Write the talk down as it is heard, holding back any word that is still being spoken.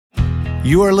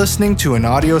You are listening to an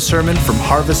audio sermon from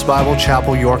Harvest Bible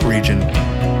Chapel, York Region.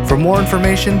 For more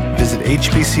information, visit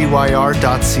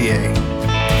hbcyr.ca.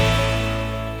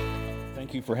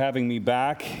 Thank you for having me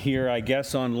back here, I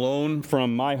guess, on loan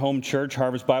from my home church,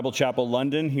 Harvest Bible Chapel,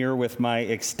 London, here with my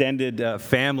extended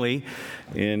family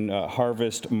in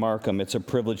Harvest, Markham. It's a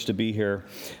privilege to be here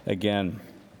again.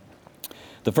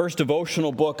 The first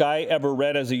devotional book I ever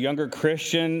read as a younger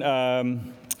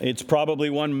Christian, it's probably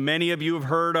one many of you have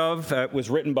heard of. It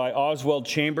was written by Oswald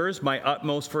Chambers, My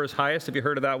Utmost for His Highest. Have you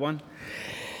heard of that one?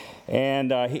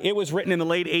 And it was written in the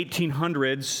late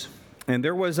 1800s. And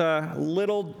there was a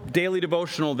little daily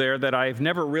devotional there that I've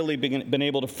never really been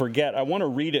able to forget. I want to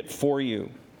read it for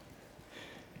you.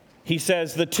 He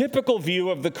says, the typical view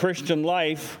of the Christian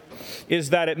life is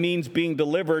that it means being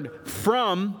delivered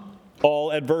from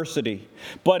all adversity.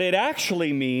 But it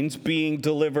actually means being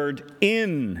delivered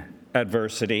in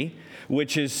adversity,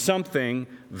 which is something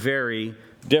very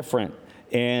different.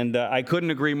 And I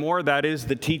couldn't agree more. That is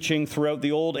the teaching throughout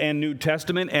the Old and New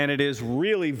Testament, and it is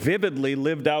really vividly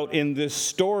lived out in this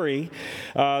story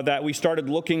that we started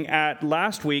looking at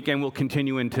last week and will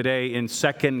continue in today in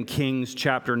 2 Kings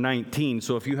chapter 19.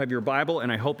 So if you have your Bible, and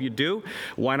I hope you do,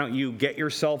 why don't you get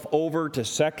yourself over to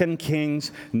 2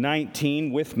 Kings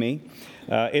 19 with me.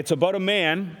 It's about a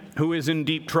man who is in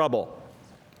deep trouble.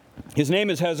 His name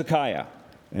is Hezekiah.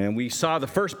 And we saw the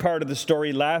first part of the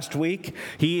story last week.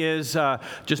 He is,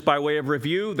 just by way of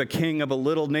review, the king of a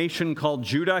little nation called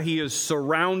Judah. He is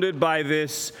surrounded by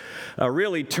this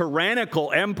really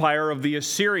tyrannical empire of the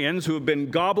Assyrians who have been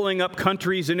gobbling up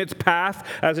countries in its path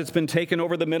as it's been taken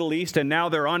over the Middle East. And now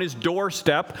they're on his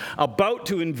doorstep, about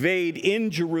to invade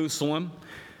in Jerusalem.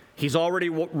 He's already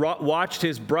watched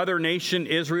his brother nation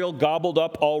Israel gobbled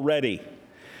up already.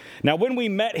 Now, when we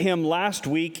met him last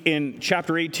week in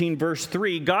chapter 18, verse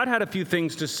 3, God had a few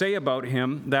things to say about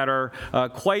him that are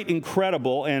quite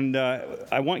incredible, and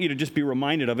I want you to just be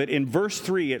reminded of it. In verse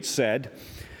 3, it said,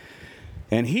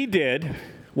 "And he did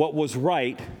what was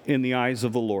right in the eyes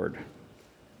of the Lord."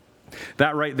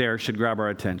 That right there should grab our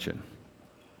attention.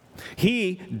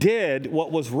 He did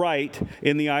what was right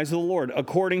in the eyes of the Lord,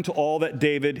 according to all that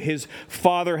David, his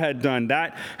father, had done.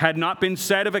 That had not been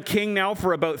said of a king now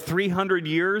for about 300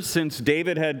 years since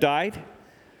David had died.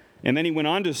 And then he went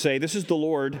on to say, this is the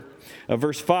Lord,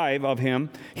 verse 5 of him,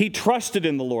 he trusted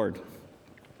in the Lord.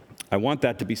 I want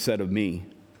that to be said of me.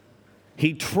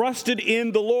 He trusted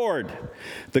in the Lord,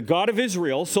 the God of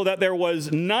Israel, so that there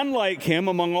was none like him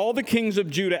among all the kings of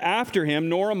Judah after him,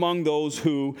 nor among those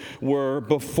who were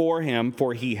before him,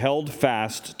 for he held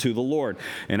fast to the Lord.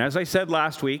 And as I said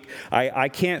last week, I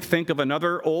can't think of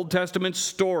another Old Testament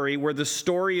story where the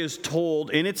story is told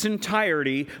in its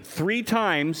entirety 3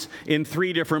 times in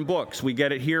 3 different books. We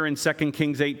get it here in 2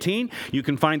 Kings 18. You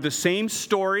can find the same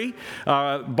story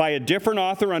by a different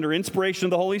author under inspiration of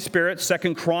the Holy Spirit,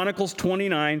 2 Chronicles 29,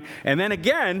 and then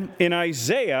again in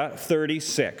Isaiah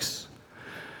 36.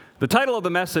 The title of the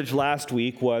message last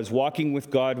week was Walking with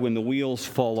God When the Wheels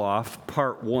Fall Off,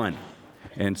 Part 1.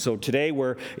 And so today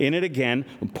we're in it again,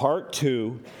 Part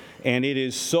 2, and it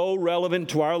is so relevant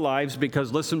to our lives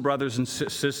because, listen, brothers and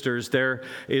sisters, there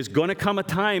is going to come a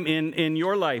time in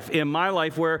your life, in my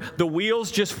life, where the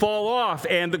wheels just fall off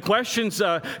and the questions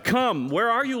come.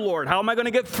 Where are you, Lord? How am I going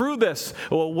to get through this?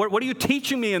 Well, what are you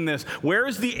teaching me in this? Where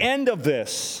is the end of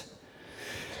this?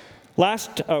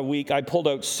 Last week, I pulled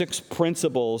out 6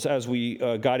 principles as we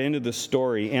got into the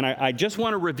story, and I just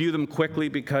want to review them quickly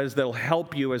because they'll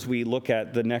help you as we look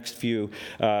at the next few.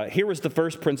 Here was the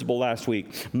first principle last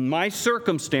week. My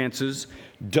circumstances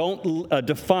don't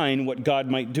define what God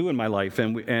might do in my life.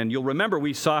 And you'll remember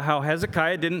we saw how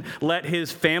Hezekiah didn't let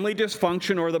his family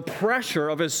dysfunction or the pressure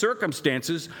of his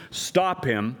circumstances stop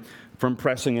him from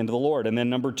pressing into the Lord. And then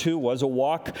number 2 was a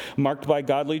walk marked by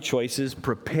godly choices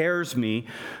prepares me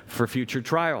for future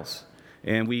trials.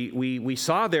 And we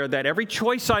saw there that every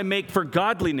choice I make for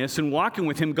godliness and walking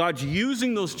with him, God's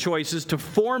using those choices to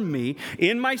form me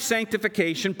in my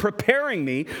sanctification, preparing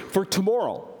me for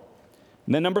tomorrow.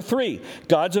 And then number 3,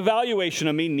 God's evaluation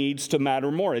of me needs to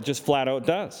matter more. It just flat out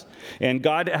does. And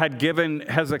God had given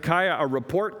Hezekiah a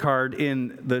report card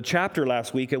in the chapter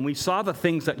last week, and we saw the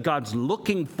things that God's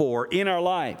looking for in our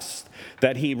lives,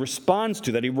 that he responds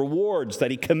to, that he rewards,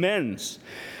 that he commends.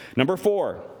 Number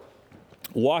 4,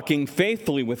 walking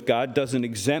faithfully with God doesn't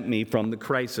exempt me from the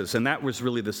crisis. And that was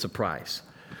really the surprise.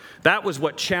 That was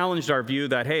what challenged our view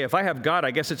that, hey, if I have God, I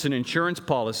guess it's an insurance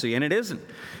policy, and it isn't.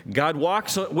 God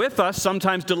walks with us,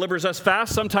 sometimes delivers us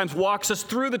fast, sometimes walks us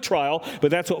through the trial,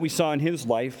 but that's what we saw in his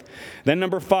life. Then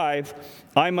number 5,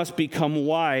 I must become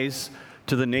wise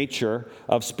to the nature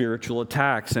of spiritual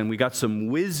attacks. And we got some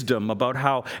wisdom about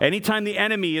how anytime the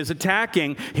enemy is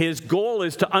attacking, his goal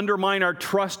is to undermine our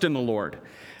trust in the Lord.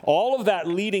 All of that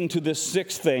leading to this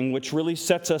sixth thing, which really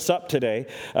sets us up today.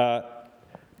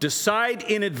 Decide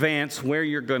in advance where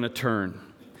you're going to turn.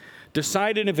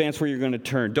 Decide in advance where you're going to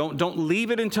turn. Don't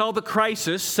leave it until the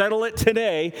crisis. Settle it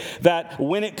today that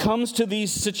when it comes to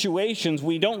these situations,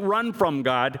 we don't run from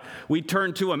God, we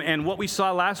turn to Him. And what we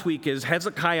saw last week is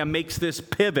Hezekiah makes this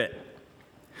pivot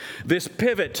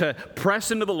to press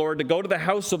into the Lord, to go to the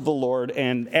house of the Lord,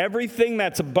 and everything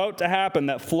that's about to happen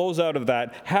that flows out of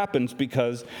that happens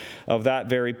because of that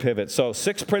very pivot. So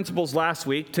 6 principles last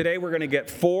week. Today we're going to get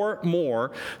 4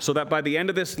 more, so that by the end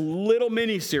of this little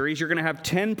mini-series, you're going to have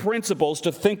 10 principles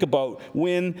to think about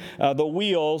when the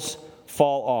wheels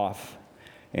fall off.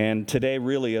 And today,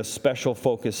 really, a special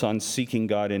focus on seeking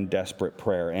God in desperate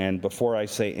prayer. And before I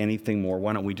say anything more,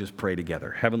 why don't we just pray together?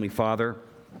 Heavenly Father,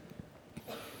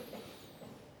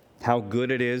 how good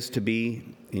it is to be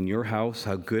in your house,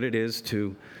 how good it is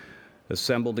to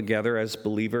assemble together as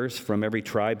believers from every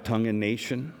tribe, tongue, and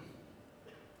nation,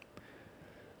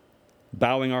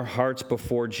 bowing our hearts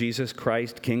before Jesus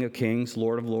Christ, King of Kings,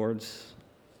 Lord of Lords,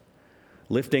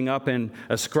 lifting up and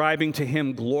ascribing to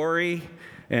Him glory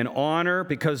and honor,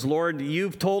 because, Lord,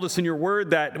 you've told us in your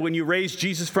word that when you raised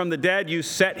Jesus from the dead, you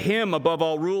set Him above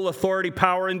all rule, authority,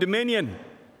 power, and dominion.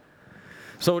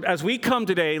 So as we come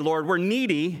today, Lord, we're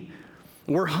needy,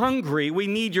 we're hungry, we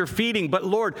need your feeding. But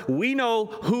Lord, we know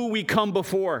who we come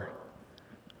before.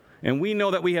 And we know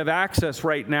that we have access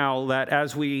right now, that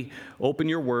as we open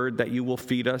your word, that you will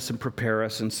feed us and prepare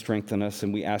us and strengthen us.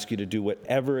 And we ask you to do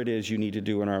whatever it is you need to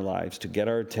do in our lives to get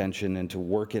our attention and to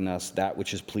work in us that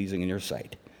which is pleasing in your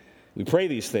sight. We pray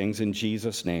these things in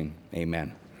Jesus' name.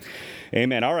 Amen.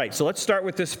 Amen. All right, so let's start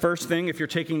with this first thing. If you're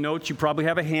taking notes, you probably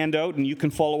have a handout, and you can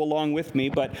follow along with me.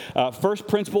 But first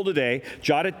principle today,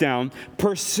 jot it down.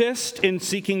 Persist in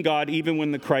seeking God even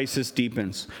when the crisis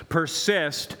deepens.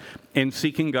 Persist in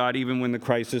seeking God even when the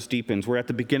crisis deepens. We're at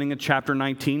the beginning of chapter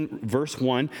 19, verse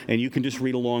 1, and you can just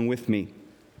read along with me.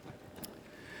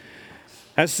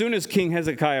 As soon as King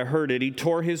Hezekiah heard it, he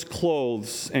tore his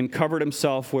clothes and covered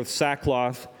himself with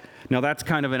sackcloth. Now, that's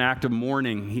kind of an act of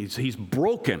mourning. He's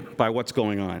broken by what's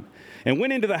going on. And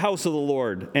went into the house of the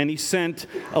Lord. And he sent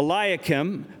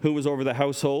Eliakim, who was over the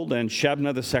household, and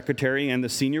Shebna, the secretary, and the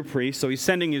senior priest. So he's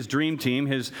sending his dream team,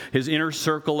 his inner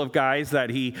circle of guys that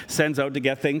he sends out to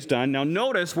get things done. Now,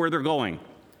 notice where they're going.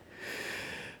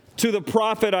 To the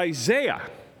prophet Isaiah,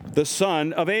 the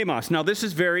son of Amos. Now, this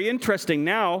is very interesting.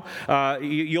 Now,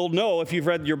 you'll know if you've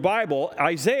read your Bible,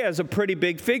 Isaiah is a pretty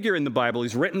big figure in the Bible.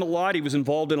 He's written a lot. He was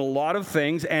involved in a lot of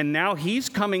things. And now he's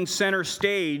coming center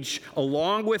stage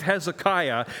along with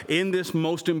Hezekiah in this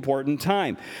most important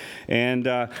time. And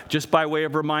just by way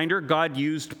of reminder, God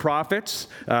used prophets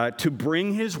to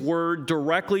bring his word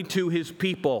directly to his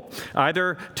people,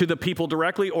 either to the people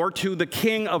directly or to the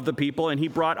king of the people. And he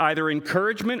brought either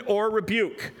encouragement or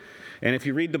rebuke. And if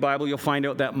you read the Bible, you'll find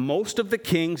out that most of the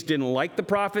kings didn't like the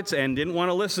prophets and didn't want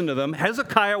to listen to them.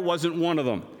 Hezekiah wasn't one of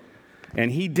them. And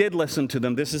he did listen to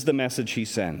them. This is the message he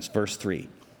sends. Verse 3.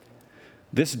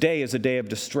 This day is a day of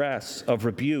distress, of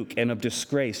rebuke, and of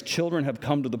disgrace. Children have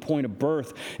come to the point of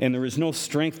birth, and there is no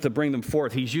strength to bring them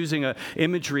forth. He's using an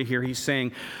imagery here. He's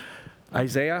saying,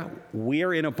 Isaiah, we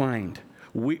are in a bind.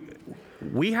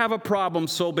 We have a problem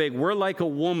so big. We're like a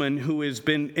woman who has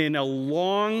been in a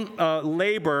long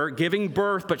labor giving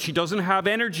birth, but she doesn't have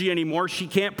energy anymore. She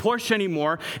can't push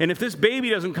anymore. And if this baby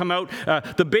doesn't come out,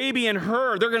 the baby and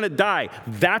her, they're going to die.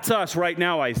 That's us right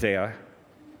now, Isaiah.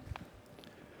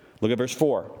 Look at verse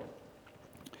 4.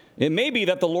 It may be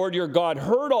that the Lord your God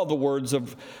heard all the words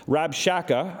of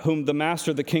Rabshakeh, whom the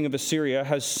master, the king of Assyria,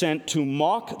 has sent to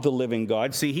mock the living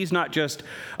God. See, he's not just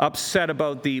upset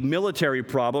about the military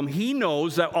problem. He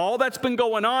knows that all that's been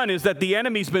going on is that the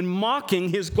enemy's been mocking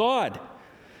his God.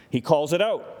 He calls it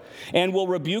out. And will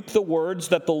rebuke the words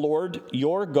that the Lord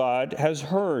your God has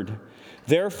heard.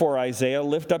 Therefore, Isaiah,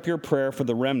 lift up your prayer for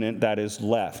the remnant that is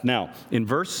left. Now, in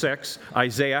verse 6,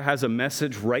 Isaiah has a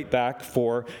message right back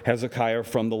for Hezekiah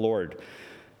from the Lord.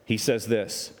 He says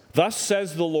this, Thus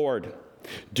says the Lord,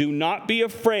 do not be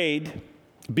afraid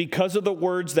because of the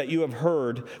words that you have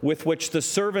heard with which the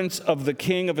servants of the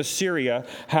king of Assyria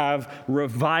have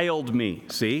reviled me.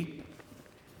 See?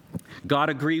 God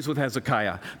agrees with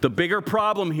Hezekiah. The bigger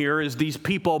problem here is these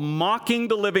people mocking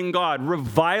the living God,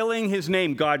 reviling his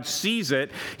name. God sees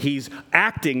it. He's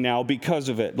acting now because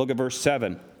of it. Look at verse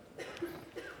 7.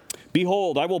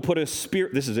 Behold, I will put a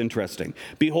spirit, this is interesting.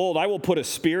 Behold, I will put a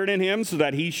spirit in him so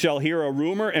that he shall hear a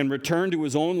rumor and return to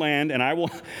his own land, and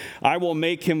I will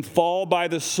make him fall by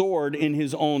the sword in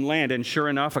his own land. And sure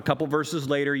enough, a couple verses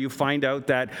later, you find out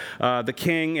that the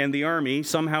king and the army,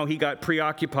 somehow he got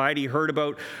preoccupied. He heard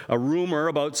about a rumor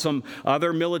about some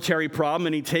other military problem,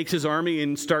 and he takes his army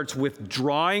and starts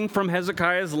withdrawing from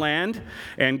Hezekiah's land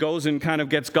and goes and kind of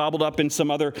gets gobbled up in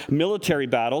some other military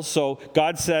battles. So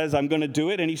God says, I'm going to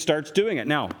do it, and he starts doing it.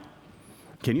 Now,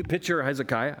 can you picture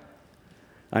Hezekiah?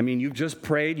 I mean, you've just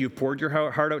prayed, you've poured your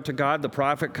heart out to God, the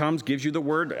prophet comes, gives you the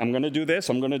word, I'm going to do this,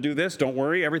 don't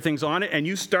worry, everything's on it, and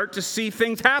you start to see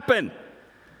things happen.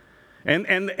 And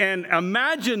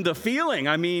imagine the feeling.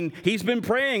 I mean, he's been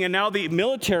praying, and now the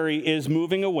military is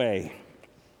moving away.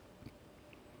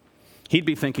 He'd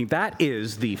be thinking, that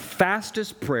is the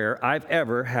fastest prayer I've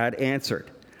ever had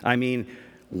answered. I mean,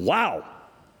 wow.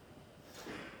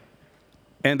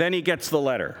 And then he gets the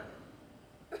letter,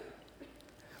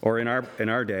 or in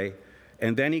our day,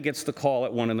 and then he gets the call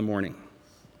at 1 a.m.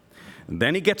 And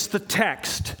then he gets the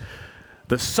text,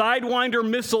 the Sidewinder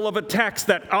missile of a text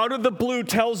that out of the blue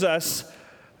tells us,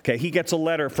 okay, he gets a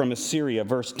letter from Assyria,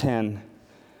 verse 10.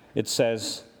 It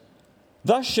says,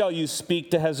 "Thus shall you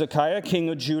speak to Hezekiah, king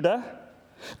of Judah.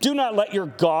 Do not let your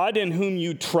God in whom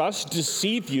you trust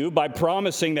deceive you by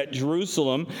promising that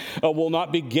Jerusalem will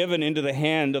not be given into the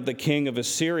hand of the king of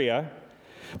Assyria."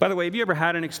 By the way, have you ever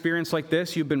had an experience like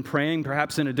this? You've been praying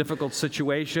perhaps in a difficult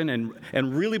situation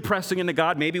and really pressing into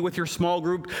God, maybe with your small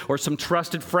group or some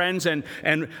trusted friends, and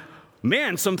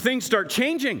man, some things start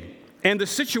changing. And the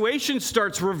situation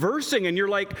starts reversing, and you're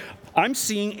like, I'm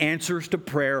seeing answers to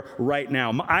prayer right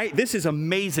now. This is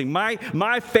amazing.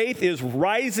 My faith is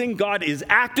rising. God is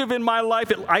active in my life.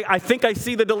 I think I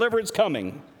see the deliverance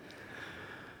coming.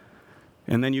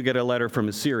 And then you get a letter from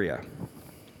Assyria.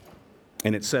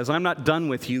 And it says, I'm not done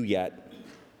with you yet.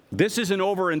 This isn't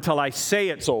over until I say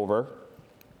it's over.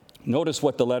 Notice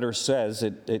what the letter says.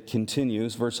 It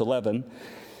continues, verse 11.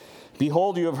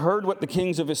 Behold, you have heard what the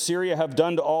kings of Assyria have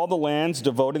done to all the lands,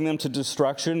 devoting them to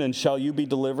destruction, and shall you be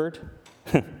delivered?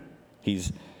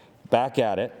 He's back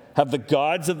at it. Have the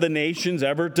gods of the nations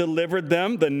ever delivered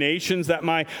them, the nations that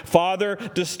my father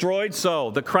destroyed? So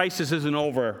the crisis isn't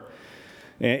over.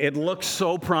 It looks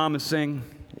so promising.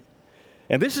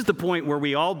 And this is the point where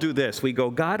we all do this. We go,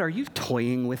 God, are you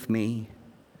toying with me?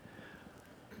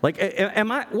 Like,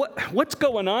 what's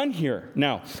going on here?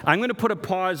 Now, I'm going to put a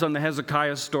pause on the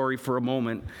Hezekiah story for a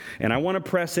moment, and I want to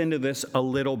press into this a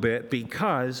little bit,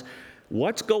 because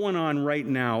what's going on right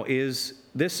now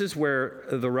this is where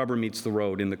the rubber meets the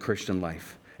road in the Christian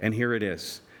life. And here it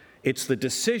is. It's the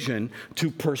decision to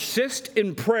persist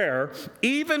in prayer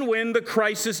even when the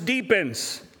crisis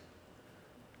deepens.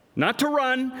 Not to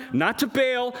run, not to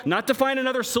bail, not to find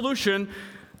another solution,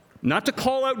 not to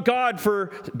call out God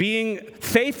for being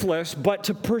faithless, but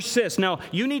to persist. Now,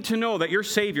 you need to know that your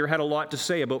Savior had a lot to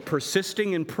say about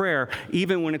persisting in prayer,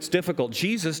 even when it's difficult.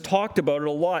 Jesus talked about it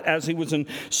a lot as he was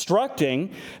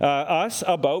instructing us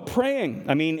about praying.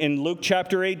 I mean, in Luke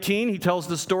chapter 18, he tells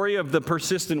the story of the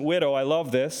persistent widow. I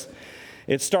love this.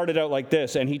 It started out like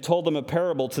this, and he told them a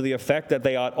parable to the effect that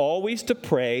they ought always to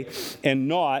pray and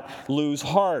not lose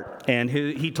heart. And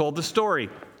he told the story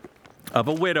of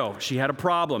a widow. She had a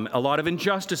problem, a lot of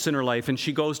injustice in her life, and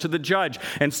she goes to the judge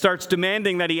and starts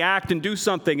demanding that he act and do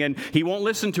something, and he won't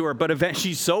listen to her, but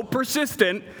she's so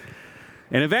persistent,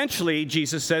 and eventually,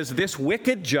 Jesus says, this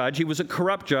wicked judge, he was a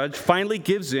corrupt judge, finally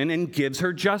gives in and gives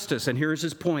her justice. And here's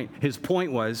his point. His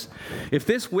point was, if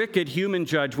this wicked human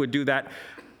judge would do that,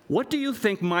 what do you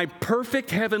think my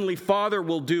perfect heavenly Father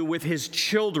will do with his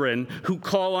children who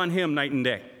call on him night and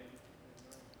day?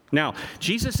 Now,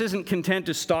 Jesus isn't content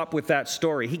to stop with that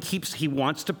story. He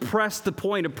wants to press the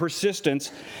point of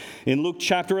persistence. In Luke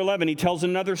chapter 11, he tells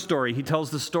another story. He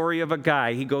tells the story of a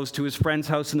guy. He goes to his friend's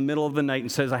house in the middle of the night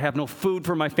and says, I have no food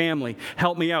for my family.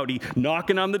 Help me out. He's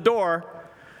knocking on the door.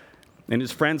 And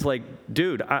his friend's like,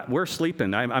 dude, we're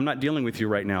sleeping. I'm not dealing with you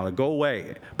right now. Go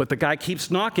away. But the guy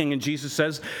keeps knocking, and Jesus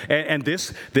says, and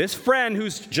this friend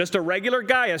who's just a regular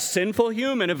guy, a sinful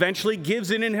human, eventually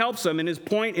gives in and helps him. And his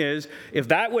point is, if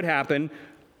that would happen,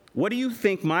 what do you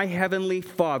think my heavenly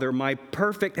Father, my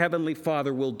perfect heavenly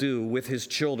Father, will do with his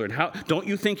children? Don't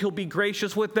you think he'll be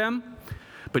gracious with them?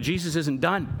 But Jesus isn't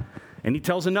done. And he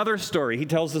tells another story. He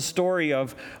tells the story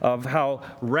of how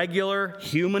regular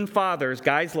human fathers,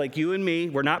 guys like you and me,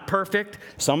 we're not perfect.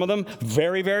 Some of them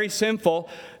very, very sinful.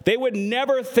 They would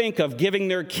never think of giving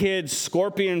their kids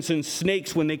scorpions and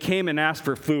snakes when they came and asked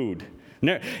for food.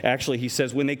 No, actually, he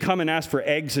says when they come and ask for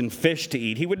eggs and fish to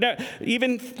eat, he would not.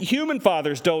 Even human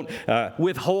fathers don't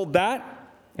withhold that.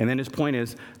 And then his point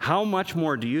is, how much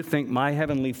more do you think my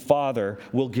heavenly Father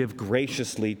will give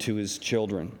graciously to his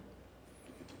children?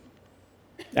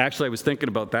 Actually, I was thinking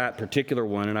about that particular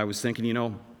one, and I was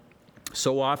thinking,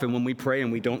 so often when we pray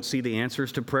and we don't see the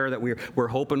answers to prayer that we're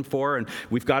hoping for, and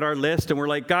we've got our list, and we're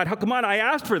like, God, come on, I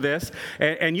asked for this.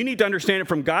 And you need to understand it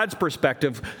from God's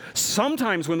perspective.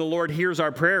 Sometimes when the Lord hears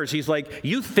our prayers, he's like,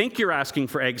 you think you're asking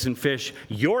for eggs and fish.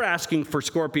 You're asking for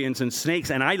scorpions and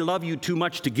snakes, and I love you too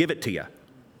much to give it to you.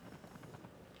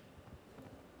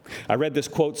 I read this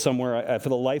quote somewhere. I, for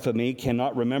the life of me,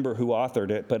 cannot remember who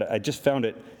authored it, but I just found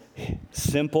it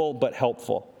simple but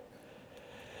helpful.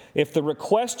 If the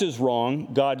request is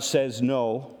wrong, God says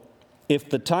no. If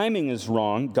the timing is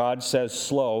wrong, God says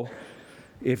slow.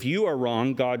 If you are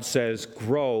wrong, God says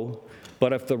grow.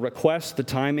 But if the request, the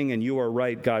timing, and you are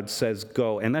right, God says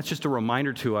go. And that's just a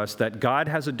reminder to us that God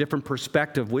has a different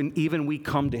perspective when even we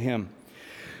come to him.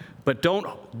 But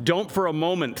don't for a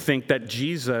moment think that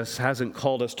Jesus hasn't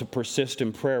called us to persist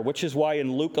in prayer, which is why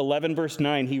in Luke 11, verse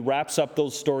 9, he wraps up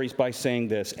those stories by saying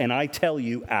this, and I tell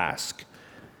you, ask,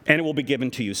 and it will be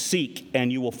given to you. Seek,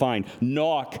 and you will find.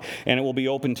 Knock, and it will be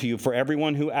open to you. For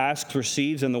everyone who asks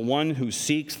receives, and the one who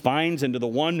seeks finds, and to the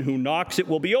one who knocks it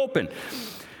will be open.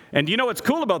 And you know what's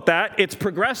cool about that? It's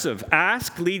progressive.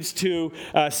 Ask leads to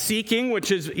seeking, which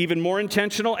is even more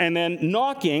intentional, and then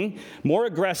knocking, more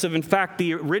aggressive. In fact,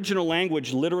 the original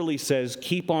language literally says,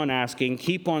 keep on asking,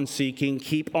 keep on seeking,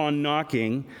 keep on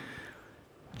knocking.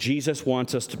 Jesus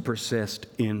wants us to persist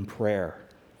in prayer.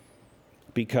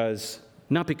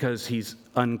 Not because he's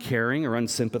uncaring or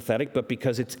unsympathetic, but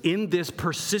because it's in this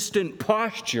persistent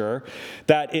posture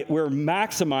that we're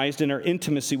maximized in our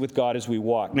intimacy with God as we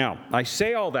walk. Now, I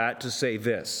say all that to say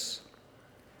this.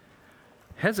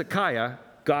 Hezekiah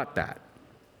got that.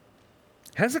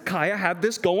 Hezekiah had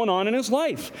this going on in his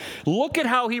life. Look at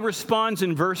how he responds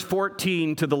in verse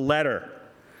 14 to the letter.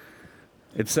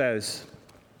 It says,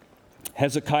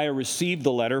 Hezekiah received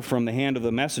the letter from the hand of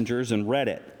the messengers and read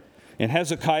it. And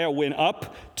Hezekiah went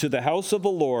up to the house of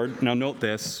the Lord, now note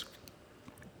this,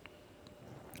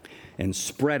 and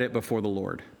spread it before the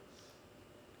Lord.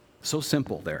 So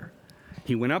simple there.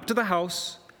 He went up to the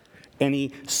house, and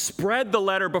he spread the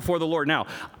letter before the Lord. Now,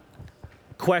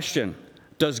 question,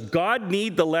 does God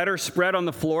need the letter spread on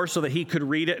the floor so that he could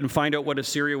read it and find out what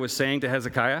Assyria was saying to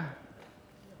Hezekiah?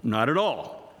 Not at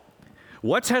all.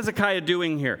 What's Hezekiah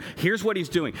doing here? Here's what he's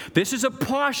doing. This is a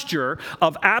posture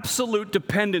of absolute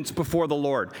dependence before the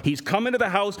Lord. He's come into the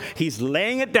house. He's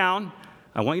laying it down.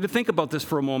 I want you to think about this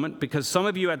for a moment, because some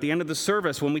of you at the end of the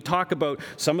service, when we talk about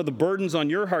some of the burdens on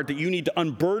your heart that you need to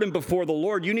unburden before the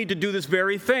Lord, you need to do this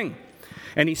very thing.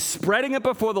 And he's spreading it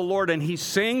before the Lord, and he's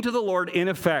saying to the Lord, in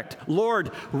effect, Lord,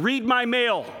 read my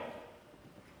mail.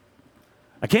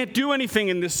 I can't do anything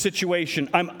in this situation.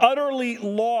 I'm utterly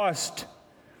lost.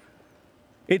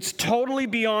 It's totally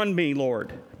beyond me,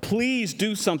 Lord. Please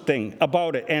do something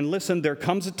about it. And listen, there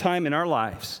comes a time in our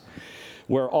lives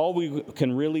where all we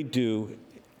can really do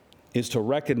is to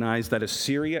recognize that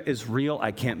Assyria is real.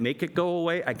 I can't make it go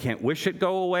away. I can't wish it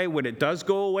go away. When it does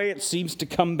go away, it seems to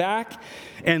come back.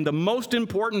 And the most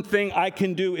important thing I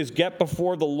can do is get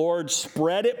before the Lord,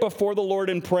 spread it before the Lord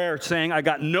in prayer, saying, I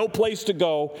got no place to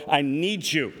go. I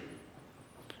need you.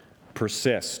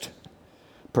 Persist.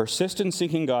 Persist in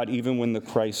seeking God even when the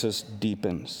crisis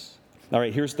deepens. All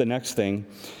right, here's the next thing.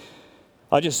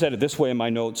 I just said it this way in my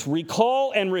notes.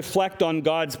 Recall and reflect on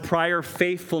God's prior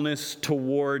faithfulness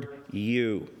toward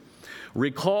you.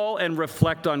 Recall and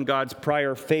reflect on God's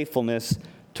prior faithfulness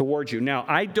toward you. Now,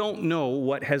 I don't know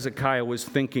what Hezekiah was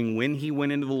thinking when he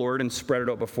went into the Lord and spread it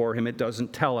out before him. It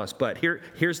doesn't tell us. But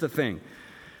here's the thing.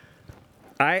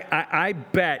 I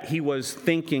bet he was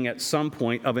thinking at some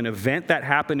point of an event that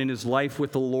happened in his life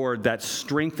with the Lord that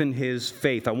strengthened his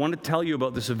faith. I want to tell you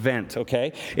about this event,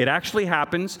 okay? It actually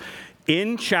happens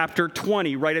in chapter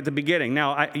 20, right at the beginning.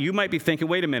 Now, you might be thinking,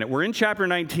 wait a minute, we're in chapter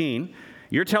 19.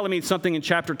 You're telling me something in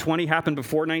chapter 20 happened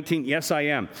before 19? Yes, I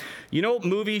am. You know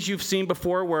movies you've seen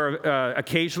before where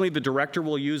occasionally the director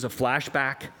will use a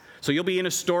flashback? So you'll be in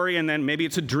a story, and then maybe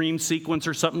it's a dream sequence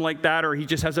or something like that, or he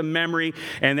just has a memory,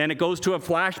 and then it goes to a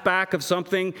flashback of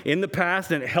something in the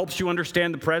past, and it helps you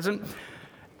understand the present.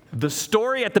 The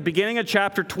story at the beginning of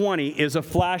chapter 20 is a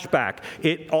flashback.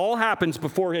 It all happens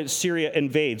before Assyria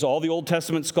invades. All the Old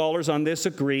Testament scholars on this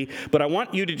agree, but I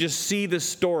want you to just see this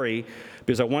story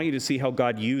because I want you to see how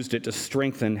God used it to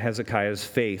strengthen Hezekiah's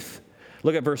faith.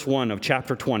 Look at verse 1 of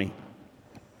chapter 20.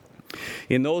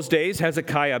 In those days,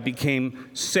 Hezekiah became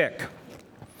sick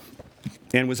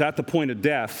and was at the point of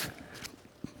death.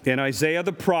 And Isaiah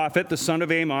the prophet, the son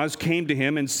of Amoz, came to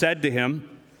him and said to him,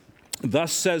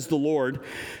 Thus says the Lord,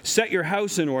 set your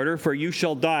house in order, for you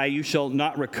shall die, you shall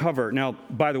not recover. Now,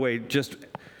 by the way,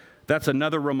 that's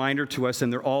another reminder to us,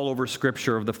 and they're all over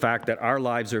Scripture, of the fact that our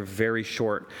lives are very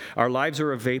short. Our lives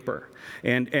are a vapor.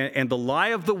 And the lie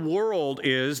of the world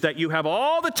is that you have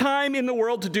all the time in the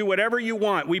world to do whatever you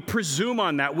want. We presume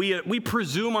on that. We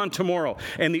presume on tomorrow.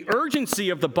 And the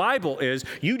urgency of the Bible is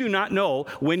you do not know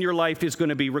when your life is going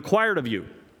to be required of you,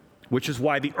 which is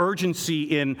why the urgency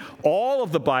in all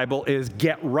of the Bible is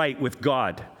get right with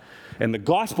God. And the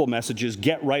gospel message is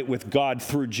get right with God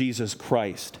through Jesus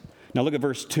Christ. Now look at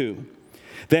verse 2.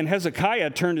 Then Hezekiah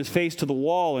turned his face to the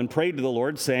wall and prayed to the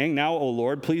Lord, saying, now, O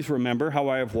Lord, please remember how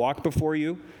I have walked before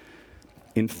you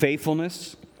in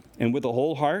faithfulness and with a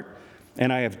whole heart,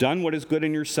 and I have done what is good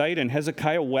in your sight. And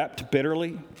Hezekiah wept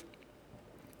bitterly.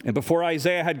 And before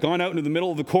Isaiah had gone out into the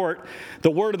middle of the court,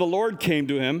 the word of the Lord came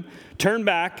to him, turn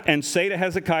back and say to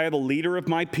Hezekiah, the leader of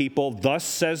my people, thus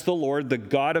says the Lord, the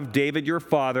God of David your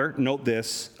father. Note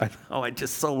this. I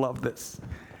just so love this.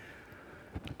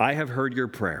 I have heard your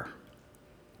prayer.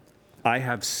 I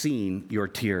have seen your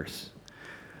tears.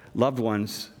 Loved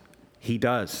ones, he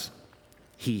does.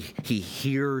 He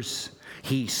hears,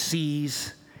 he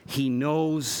sees, he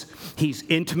knows, he's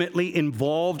intimately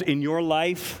involved in your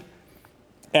life.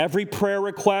 Every prayer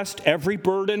request, every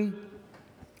burden.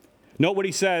 Note what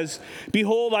he says.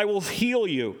 Behold, I will heal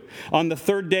you. On the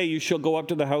third day you shall go up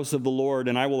to the house of the Lord,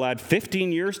 and I will add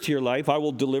 15 years to your life. I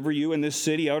will deliver you in this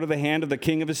city out of the hand of the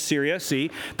king of Assyria.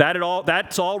 See,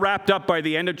 that's all wrapped up by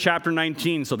the end of chapter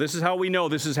 19. So this is how we know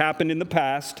this has happened in the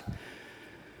past.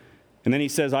 And then he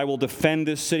says, I will defend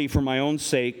this city for my own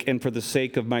sake and for the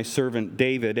sake of my servant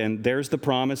David. And there's the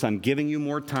promise. I'm giving you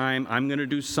more time. I'm going to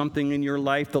do something in your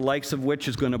life, the likes of which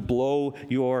is going to blow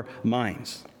your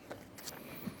minds.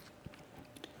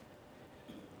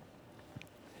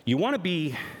 You want to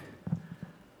be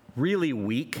really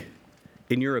weak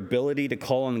in your ability to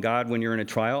call on God when you're in a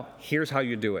trial? Here's how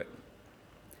you do it.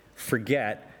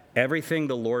 Forget everything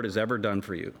the Lord has ever done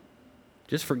for you.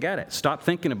 Just forget it. Stop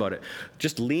thinking about it.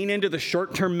 Just lean into the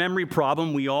short-term memory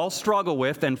problem we all struggle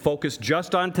with and focus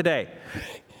just on today.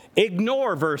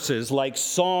 Ignore verses like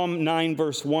Psalm 9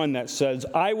 verse 1 that says,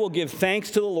 I will give thanks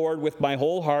to the Lord with my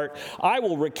whole heart. I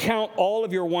will recount all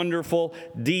of your wonderful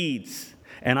deeds.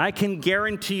 And I can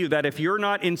guarantee you that if you're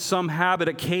not in some habit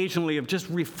occasionally of just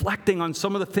reflecting on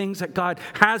some of the things that God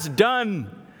has done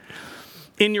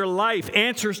in your life,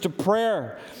 answers to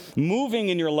prayer, moving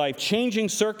in your life, changing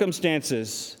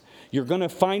circumstances, you're going to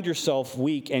find yourself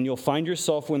weak, and you'll find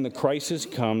yourself when the crisis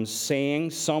comes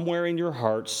saying somewhere in your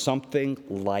heart something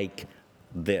like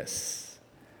this.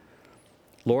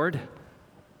 Lord,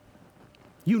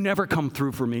 you never come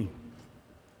through for me.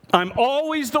 I'm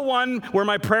always the one where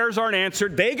my prayers aren't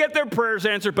answered. They get their prayers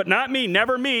answered, but not me,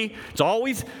 never me. It's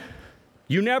always,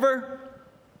 you never.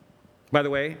 By the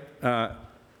way,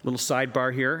 little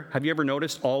sidebar here. Have you ever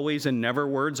noticed always and never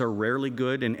words are rarely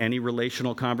good in any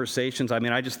relational conversations? I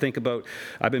mean, I just think about,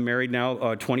 I've been married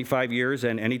now 25 years,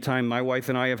 and anytime my wife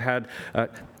and I have had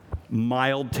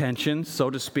mild tension, so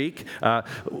to speak,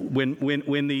 when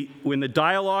the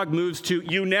dialogue moves to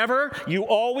you never, you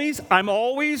always, I'm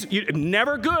always, you,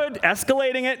 never good,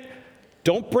 escalating it,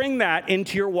 don't bring that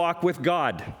into your walk with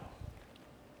God.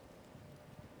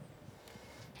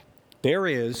 There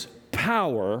is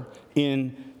power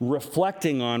in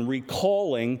reflecting on,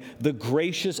 recalling the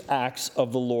gracious acts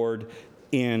of the Lord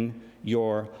in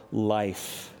your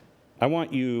life. I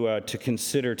want you to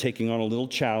consider taking on a little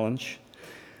challenge.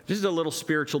 This is a little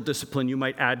spiritual discipline you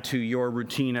might add to your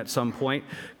routine at some point.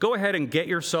 Go ahead and get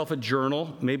yourself a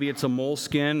journal. Maybe it's a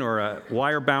Moleskine or a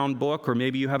wire-bound book, or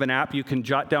maybe you have an app you can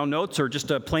jot down notes, or just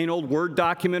a plain old Word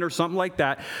document or something like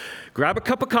that. Grab a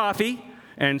cup of coffee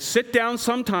and sit down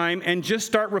sometime and just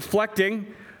start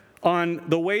reflecting on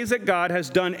the ways that God has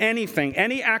done anything,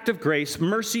 any act of grace,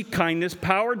 mercy, kindness,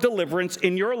 power, deliverance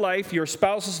in your life, your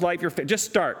spouse's life, just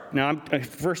start. Now,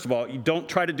 first of all, you don't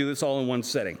try to do this all in one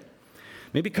sitting.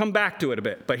 Maybe come back to it a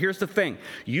bit. But here's the thing.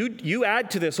 You add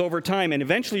to this over time, and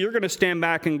eventually you're going to stand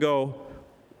back and go,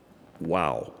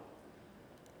 wow,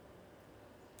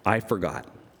 I forgot.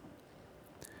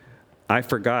 I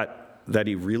forgot that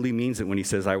he really means it when he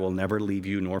says, I will never leave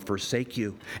you nor forsake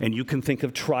you. And you can think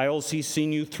of trials he's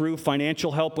seen you through,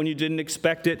 financial help when you didn't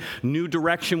expect it, new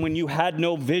direction when you had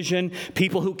no vision,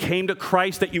 people who came to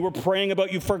Christ that you were praying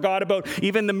about, you forgot about,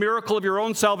 even the miracle of your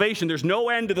own salvation. There's no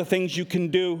end to the things you can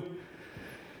do.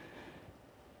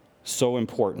 So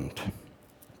important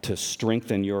to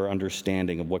strengthen your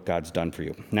understanding of what God's done for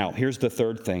you. Now, here's the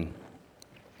third thing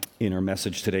in our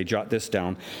message today. Jot this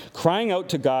down. Crying out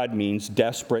to God means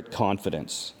desperate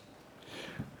confidence.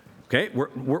 Okay,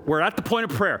 we're at the point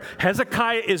of prayer.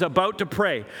 Hezekiah is about to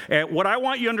pray. And what I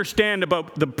want you to understand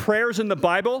about the prayers in the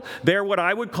Bible, they're what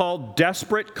I would call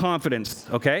desperate confidence,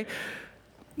 okay?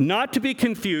 Not to be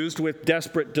confused with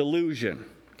desperate delusion.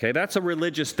 Okay, that's a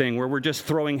religious thing where we're just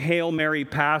throwing Hail Mary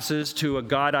passes to a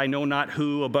God I know not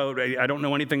who about, I don't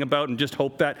know anything about, and just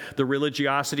hope that the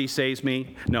religiosity saves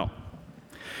me. No.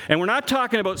 And we're not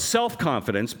talking about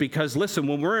self-confidence because, listen,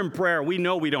 when we're in prayer, we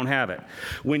know we don't have it.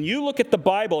 When you look at the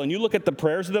Bible and you look at the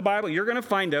prayers of the Bible, you're going to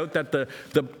find out that the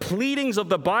pleadings of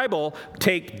the Bible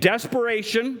take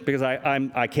desperation, because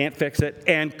I can't fix it,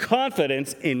 and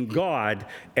confidence in God,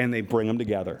 and they bring them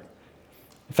together.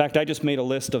 In fact, I just made a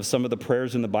list of some of the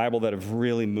prayers in the Bible that have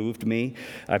really moved me.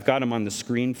 I've got them on the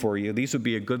screen for you. These would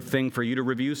be a good thing for you to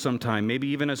review sometime, maybe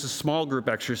even as a small group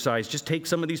exercise. Just take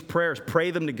some of these prayers,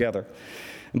 pray them together.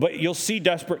 But you'll see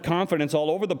desperate confidence all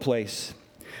over the place.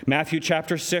 Matthew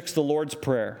chapter 6, the Lord's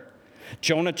Prayer.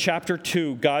 Jonah chapter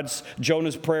 2,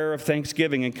 Jonah's prayer of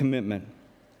thanksgiving and commitment.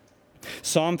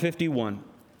 Psalm 51,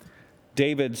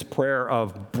 David's prayer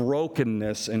of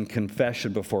brokenness and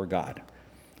confession before God.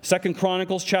 2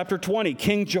 Chronicles chapter 20,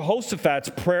 King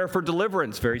Jehoshaphat's prayer for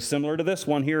deliverance, very similar to this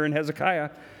one here in Hezekiah.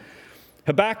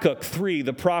 Habakkuk 3,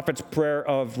 the prophet's prayer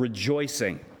of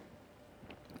rejoicing.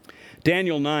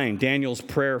 Daniel 9, Daniel's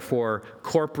prayer for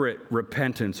corporate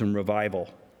repentance and revival.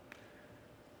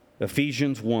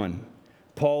 Ephesians 1,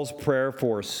 Paul's prayer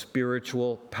for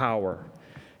spiritual power.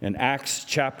 And Acts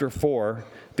chapter 4,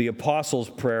 the apostles'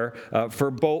 prayer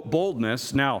for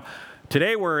boldness. Now,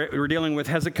 today we're dealing with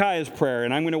Hezekiah's prayer,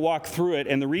 and I'm going to walk through it.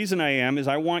 And the reason I am is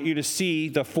I want you to see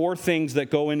the 4 things that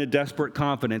go into desperate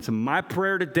confidence. And my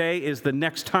prayer today is the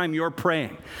next time you're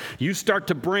praying, you start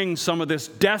to bring some of this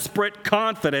desperate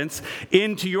confidence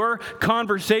into your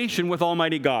conversation with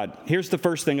Almighty God. Here's the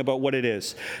first thing about what it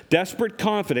is. Desperate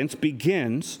confidence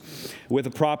begins with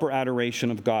a proper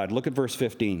adoration of God. Look at verse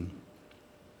 15.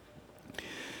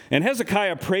 And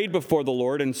Hezekiah prayed before the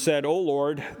Lord and said, O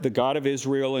Lord, the God of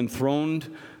Israel,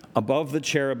 enthroned above the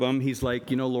cherubim. He's like,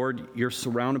 Lord, you're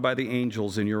surrounded by the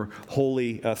angels in your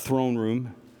holy throne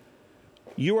room.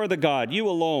 You are the God, you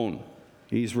alone.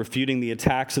 He's refuting the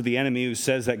attacks of the enemy who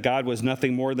says that God was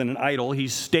nothing more than an idol.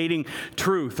 He's stating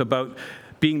truth about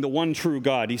being the one true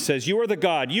God. He says, you are the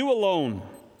God, you alone.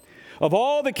 Of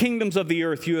all the kingdoms of the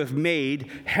earth, you have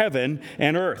made heaven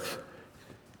and earth.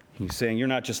 He's saying, you're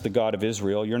not just the God of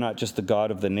Israel. You're not just the God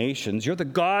of the nations. You're the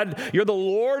God, you're the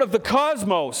Lord of the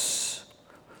cosmos,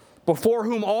 before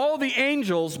whom all the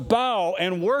angels bow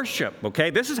and worship. Okay,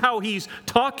 this is how he's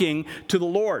talking to the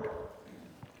Lord.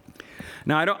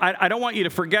 Now, I don't want you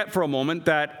to forget for a moment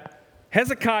that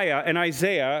Hezekiah and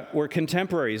Isaiah were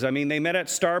contemporaries. I mean, they met at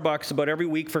Starbucks about every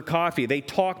week for coffee. They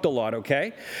talked a lot,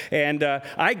 okay? And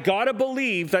I gotta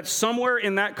believe that somewhere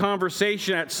in that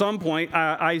conversation at some point,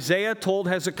 Isaiah told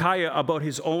Hezekiah about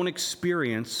his own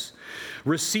experience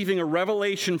receiving a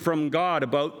revelation from God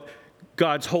about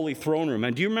God's holy throne room.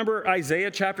 And do you remember Isaiah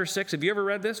chapter 6? Have you ever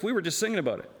read this? We were just singing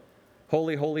about it.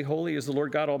 Holy, holy, holy is the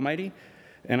Lord God Almighty.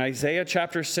 And Isaiah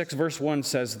chapter 6, verse 1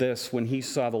 says this, when he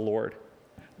saw the Lord.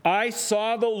 I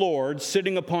saw the Lord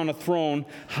sitting upon a throne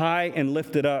high and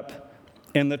lifted up,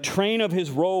 and the train of his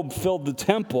robe filled the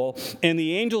temple, and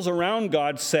the angels around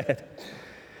God said,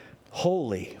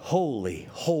 Holy, holy,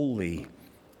 holy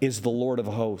is the Lord of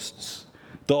hosts.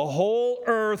 The whole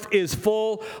earth is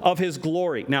full of his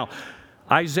glory. Now,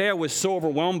 Isaiah was so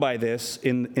overwhelmed by this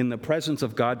in the presence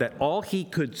of God that all he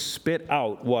could spit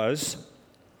out was,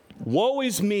 Woe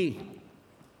is me,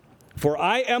 for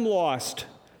I am lost.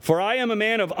 For I am a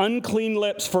man of unclean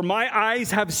lips, for my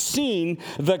eyes have seen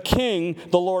the King,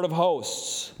 the Lord of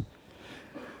hosts.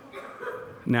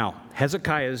 Now,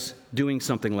 Hezekiah is doing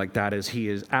something like that as he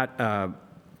is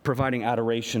providing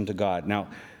adoration to God. Now,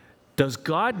 does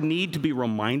God need to be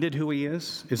reminded who he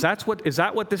is? Is that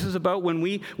what this is about? When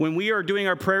we are doing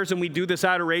our prayers and we do this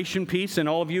adoration piece, and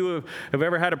all of you have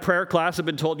ever had a prayer class have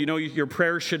been told, your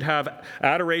prayers should have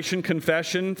adoration,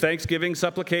 confession, thanksgiving,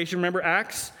 supplication. Remember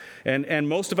Acts? And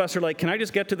most of us are like, can I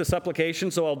just get to the supplication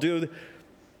so I'll do...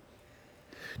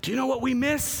 Do you know what we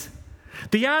miss?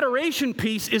 The adoration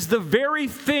piece is the very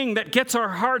thing that gets our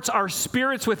hearts, our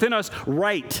spirits within us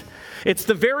right. It's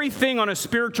the very thing on a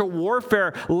spiritual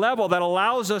warfare level that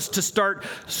allows us to start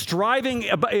striving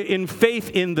in faith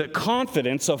in the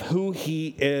confidence of who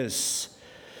he is.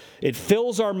 It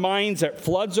fills our minds, it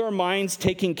floods our minds,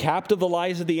 taking captive the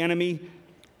lies of the enemy,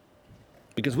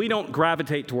 because we don't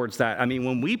gravitate towards that. I mean,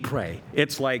 when we pray,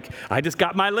 it's like, I just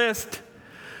got my list.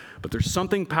 But there's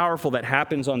something powerful that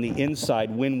happens on the inside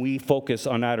when we focus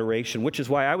on adoration, which is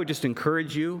why I would just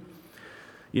encourage you,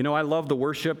 You know, I love the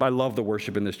worship. I love the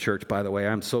worship in this church, by the way.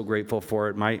 I'm so grateful for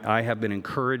it. I have been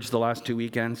encouraged the last 2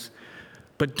 weekends.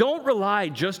 But don't rely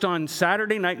just on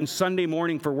Saturday night and Sunday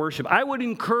morning for worship. I would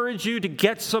encourage you to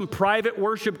get some private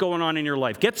worship going on in your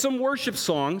life. Get some worship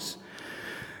songs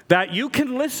that you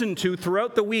can listen to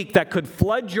throughout the week that could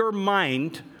flood your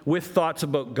mind with thoughts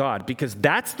about God, because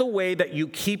that's the way that you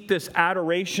keep this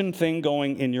adoration thing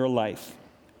going in your life.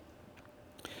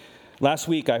 Last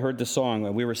week, I heard the song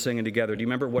that we were singing together. Do you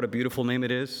remember what a beautiful name it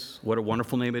is? What a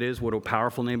wonderful name it is? What a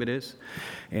powerful name it is?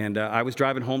 And I was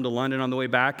driving home to London on the way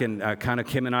back, and kind of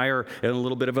Kim and I are in a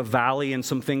little bit of a valley and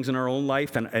some things in our own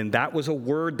life, and that was a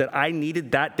word that I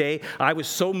needed that day. I was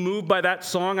so moved by that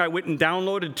song, I went and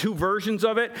downloaded 2 versions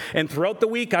of it, and throughout the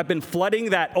week, I've been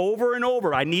flooding that over and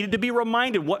over. I needed to be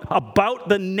reminded about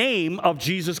the name of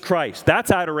Jesus Christ. That's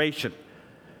adoration.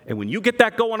 And when you get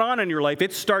that going on in your life,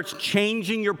 it starts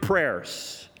changing your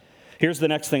prayers. Here's the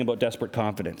next thing about desperate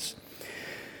confidence.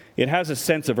 It has a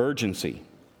sense of urgency.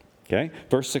 Okay?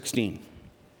 Verse 16.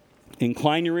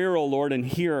 Incline your ear, O Lord, and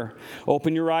hear.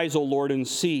 Open your eyes, O Lord, and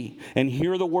see. And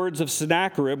hear the words of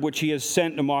Sennacherib, which he has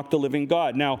sent to mock the living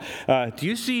God. Now, do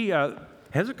you see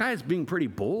Hezekiah is being pretty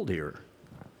bold here.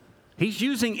 He's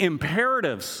using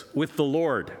imperatives with the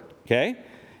Lord. Okay?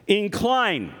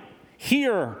 Incline.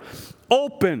 Hear.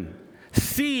 Open,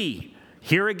 see,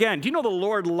 hear again. Do you know the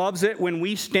Lord loves it when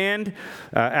we stand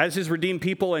as his redeemed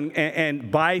people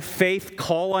and by faith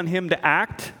call on him to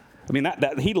act? I mean,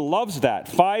 that he loves that.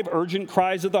 5 urgent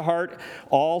cries of the heart,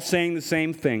 all saying the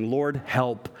same thing. Lord,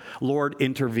 help. Lord,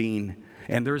 intervene.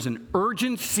 And there's an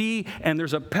urgency and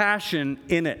there's a passion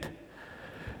in it.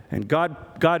 And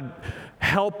God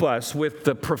help us with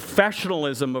the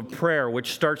professionalism of prayer,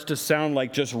 which starts to sound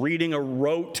like just reading a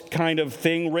rote kind of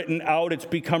thing written out. It's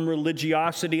become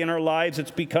religiosity in our lives.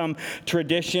 It's become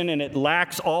tradition, and it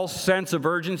lacks all sense of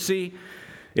urgency.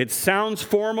 It sounds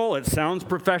formal. It sounds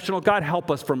professional. God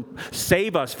help us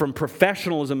save us from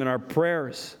professionalism in our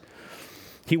prayers.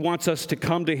 He wants us to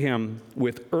come to him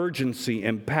with urgency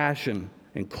and passion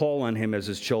and call on him as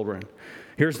his children.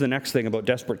 Here's the next thing about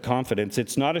desperate confidence.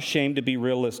 It's not ashamed to be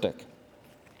realistic.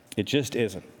 It just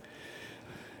isn't.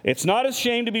 It's not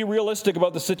ashamed to be realistic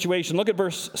about the situation. Look at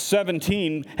verse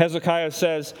 17. Hezekiah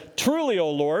says, Truly,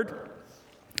 O Lord,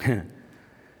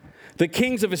 the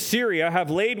kings of Assyria have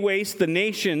laid waste the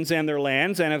nations and their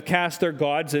lands and have cast their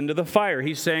gods into the fire.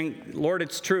 He's saying, Lord,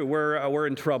 it's true. We're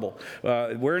in trouble.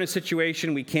 We're in a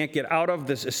situation we can't get out of.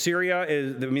 This Assyria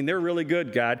they're really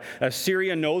good, God.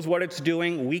 Assyria knows what it's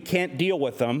doing. We can't deal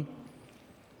with them.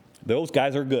 Those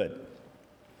guys are good.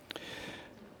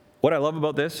 What I love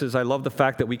about this is I love the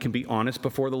fact that we can be honest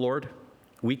before the Lord.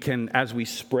 We can, as we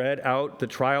spread out the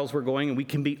trials we're going, and we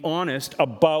can be honest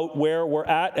about where we're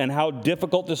at and how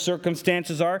difficult the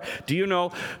circumstances are. Do you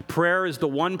know prayer is the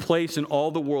one place in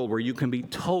all the world where you can be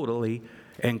totally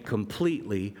and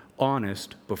completely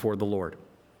honest before the Lord?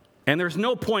 And there's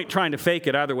no point trying to fake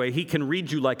it either way. He can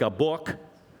read you like a book.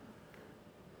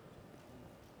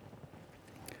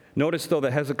 Notice, though,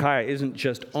 that Hezekiah isn't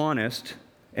just honest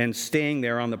and staying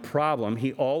there on the problem.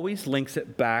 He always links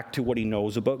it back to what he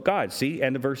knows about God. See,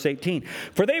 end of verse 18.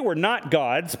 For they were not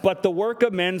gods, but the work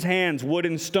of men's hands, wood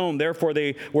and stone. Therefore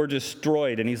they were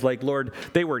destroyed. And he's like, Lord,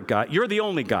 they weren't God. You're the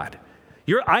only God.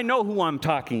 I know who I'm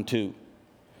talking to.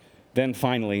 Then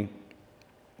finally,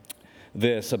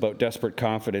 this about desperate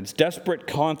confidence. Desperate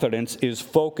confidence is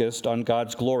focused on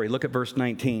God's glory. Look at verse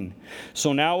 19.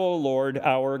 So now, O Lord,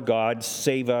 our God,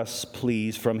 save us,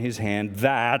 please, from his hand,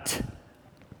 that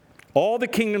all the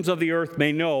kingdoms of the earth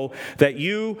may know that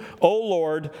you, O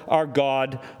Lord, are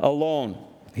God alone.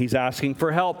 He's asking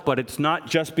for help, but it's not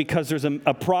just because there's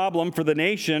a problem for the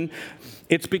nation.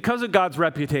 It's because of God's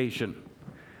reputation.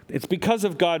 It's because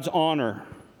of God's honor.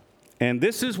 And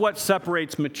this is what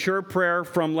separates mature prayer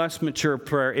from less mature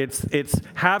prayer. It's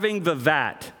having the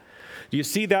that. Do you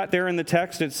see that there in the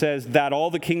text? It says, that all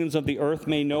the kingdoms of the earth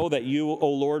may know that you, O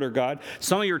Lord, are God.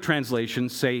 Some of your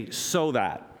translations say, so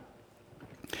that.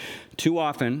 Too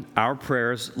often, our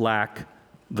prayers lack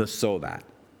the so that.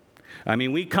 I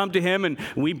mean, we come to him and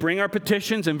we bring our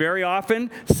petitions, and very often,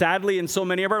 sadly, in so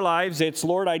many of our lives, it's,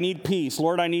 Lord, I need peace.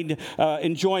 Lord, I need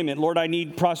enjoyment. Lord, I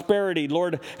need prosperity.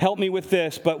 Lord, help me with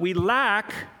this. But we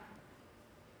lack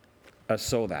a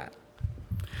so that.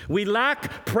 We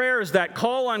lack prayers that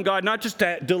call on God not just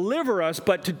to deliver us,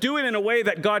 but to do it in a way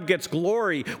that God gets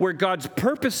glory, where God's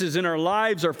purposes in our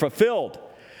lives are fulfilled.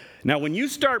 Now, when you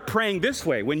start praying this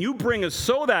way, when you bring a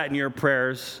so that in your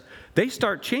prayers, they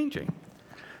start changing.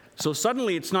 So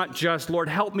suddenly it's not just, Lord,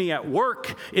 help me at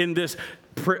work in this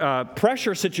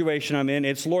pressure situation I'm in.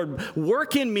 It's, Lord,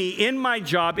 work in me, in my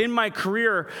job, in my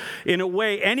career, in a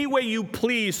way, any way you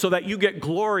please, so that you get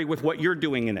glory with what you're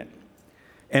doing in it.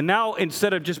 And now,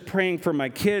 instead of just praying for my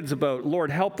kids about,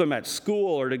 Lord, help them at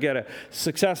school or to get a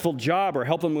successful job or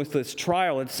help them with this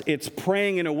trial, it's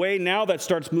praying in a way now that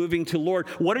starts moving to, Lord,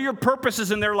 what are your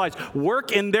purposes in their lives?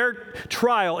 Work in their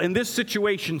trial, in this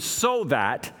situation, so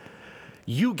that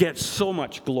you get so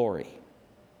much glory.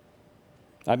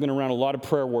 I've been around a lot of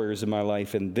prayer warriors in my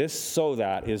life, and this "so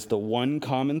that" is the one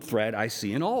common thread I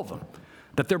see in all of them.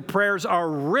 That their prayers are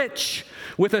rich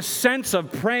with a sense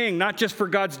of praying not just for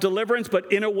God's deliverance, but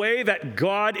in a way that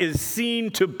God is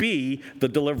seen to be the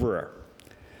deliverer.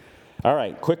 All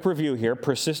right, quick review here.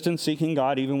 Persistent seeking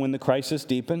God even when the crisis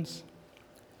deepens.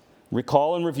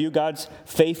 Recall and review God's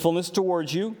faithfulness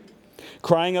towards you.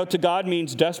 Crying out to God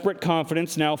means desperate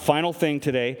confidence. Now, final thing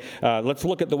today, let's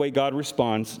look at the way God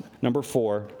responds. Number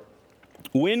 4.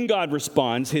 When God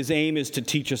responds, his aim is to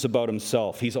teach us about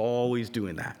himself. He's always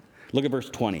doing that. Look at verse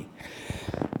 20.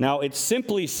 Now, it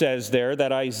simply says there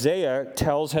that Isaiah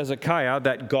tells Hezekiah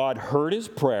that God heard his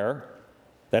prayer.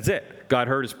 That's it. God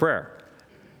heard his prayer.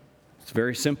 It's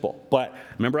very simple. But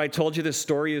remember, I told you this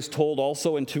story is told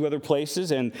also in 2 other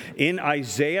places. And in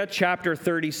Isaiah chapter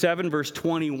 37, verse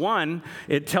 21,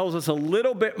 it tells us a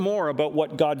little bit more about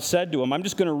what God said to him. I'm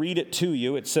just going to read it to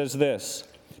you. It says this.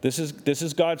 This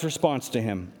is God's response to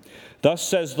him. Thus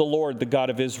says the Lord, the God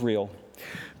of Israel.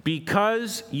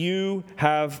 Because you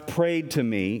have prayed to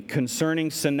me concerning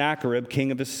Sennacherib,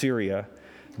 king of Assyria,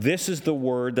 this is the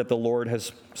word that the Lord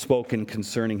has spoken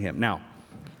concerning him. Now,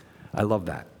 I love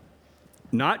that.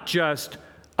 Not just,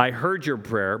 I heard your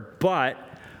prayer, but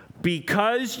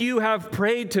because you have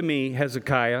prayed to me,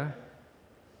 Hezekiah,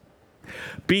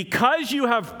 because you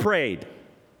have prayed,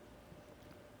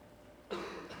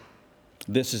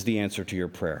 this is the answer to your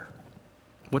prayer.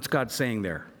 What's God saying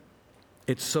there?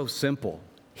 It's so simple.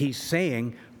 He's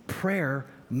saying prayer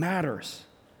matters.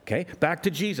 Okay, back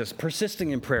to Jesus,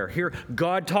 persisting in prayer. Here,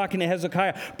 God talking to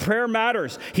Hezekiah. Prayer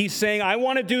matters. He's saying, I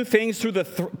want to do things through the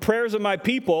prayers of my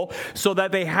people so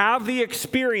that they have the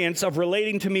experience of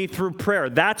relating to me through prayer.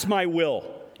 That's my will.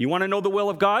 You want to know the will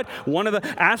of God? One of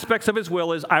the aspects of his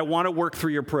will is, I want to work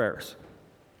through your prayers.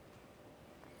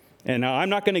 And now I'm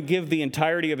not going to give the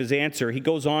entirety of his answer. He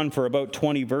goes on for about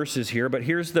 20 verses here, but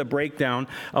here's the breakdown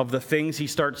of the things he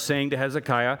starts saying to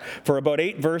Hezekiah. For about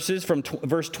 8 verses, from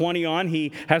verse 20 on,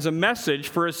 he has a message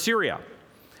for Assyria,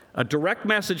 a direct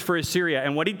message for Assyria.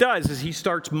 And what he does is he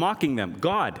starts mocking them.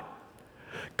 God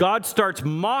starts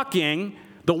mocking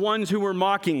the ones who were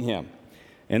mocking him.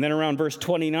 And then around verse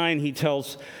 29, he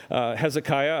tells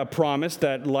Hezekiah a promise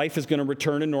that life is going to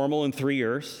return to normal in 3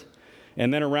 years.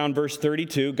 And then around verse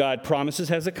 32, God promises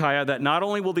Hezekiah that not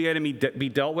only will the enemy be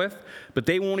dealt with, but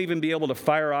they won't even be able to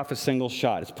fire off a single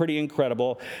shot. It's pretty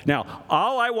incredible. Now,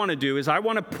 all I want to do is I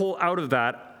want to pull out of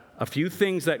that a few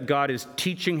things that God is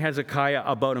teaching Hezekiah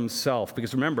about himself.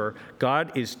 Because remember,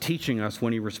 God is teaching us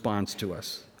when he responds to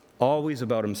us. Always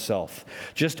about himself.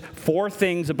 Just 4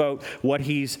 things about what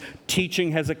he's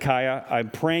teaching Hezekiah. I'm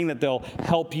praying that they'll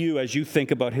help you as you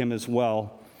think about him as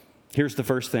well. Here's the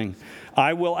first thing.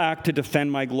 I will act to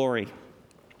defend my glory.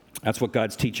 That's what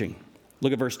God's teaching.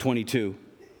 Look at verse 22.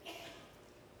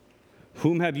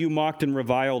 Whom have you mocked and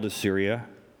reviled, Assyria?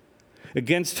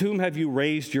 Against whom have you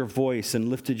raised your voice and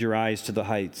lifted your eyes to the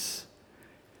heights?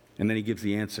 And then he gives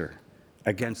the answer.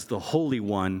 Against the Holy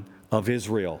One of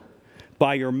Israel.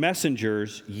 By your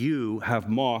messengers you have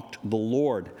mocked the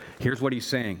Lord. Here's what he's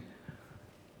saying.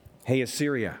 Hey,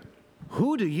 Assyria,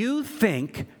 who do you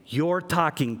think you're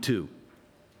talking to?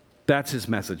 That's his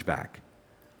message back.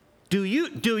 Do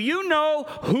you know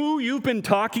who you've been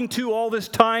talking to all this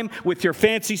time with your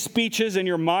fancy speeches and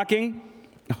your mocking?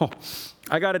 Oh,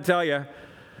 I got to tell you,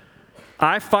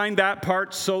 I find that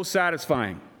part so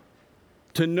satisfying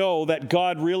to know that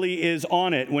God really is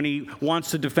on it when he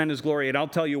wants to defend his glory. And I'll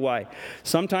tell you why.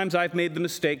 Sometimes I've made the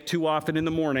mistake too often in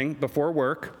the morning before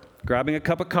work, grabbing a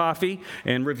cup of coffee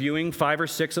and reviewing 5 or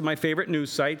 6 of my favorite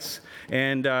news sites.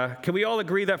 And can we all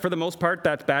agree that for the most part,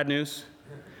 that's bad news?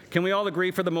 Can we all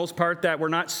agree for the most part that we're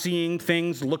not seeing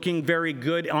things looking very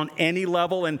good on any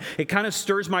level? And it kind of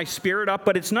stirs my spirit up.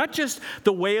 But it's not just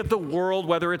the way of the world,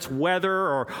 whether it's weather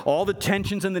or all the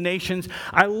tensions in the nations.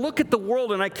 I look at the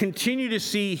world and I continue to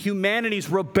see humanity's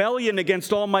rebellion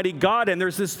against Almighty God. And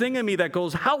there's this thing in me that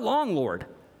goes, how long, Lord?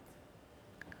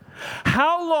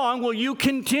 How long will you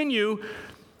continue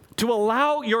to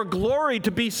allow your glory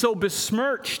to be so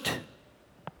besmirched?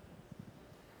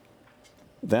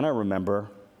 Then I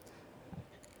remember,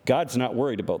 God's not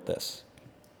worried about this.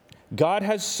 God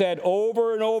has said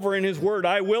over and over in his word,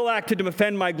 I will act to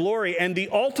defend my glory, and the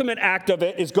ultimate act of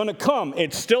it is going to come.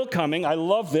 It's still coming. I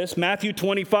love this. Matthew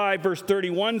 25, verse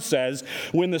 31 says,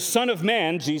 when the Son of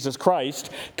Man, Jesus Christ,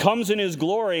 comes in his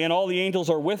glory and all the angels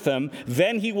are with him,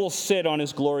 then he will sit on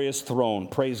his glorious throne.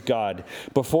 Praise God.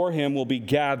 Before him will be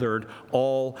gathered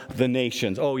all the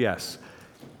nations. Oh, yes.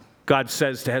 God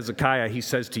says to Hezekiah, he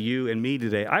says to you and me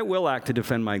today, I will act to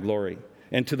defend my glory.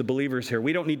 And to the believers here,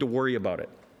 we don't need to worry about it.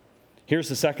 Here's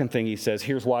the second thing he says.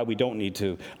 Here's why we don't need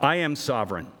to. I am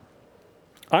sovereign.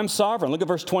 I'm sovereign. Look at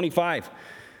verse 25.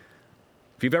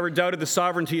 If you've ever doubted the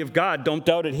sovereignty of God, don't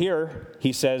doubt it here.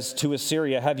 He says to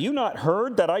Assyria, have you not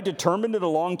heard that I determined it a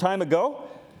long time ago?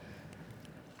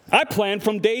 I planned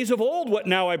from days of old what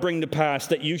now I bring to pass,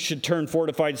 that you should turn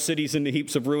fortified cities into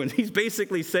heaps of ruins. He's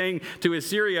basically saying to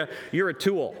Assyria, you're a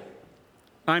tool.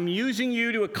 I'm using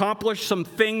you to accomplish some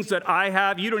things that I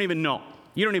have. You don't even know.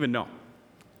 You don't even know.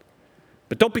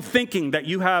 But don't be thinking that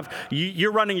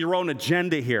you're running your own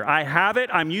agenda here. I have it.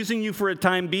 I'm using you for a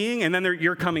time being, and then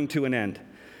you're coming to an end.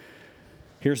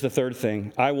 Here's the third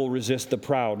thing. I will resist the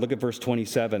proud. Look at verse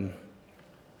 27.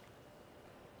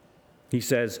 He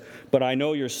says, but I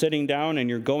know you're sitting down and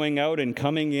you're going out and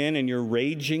coming in and you're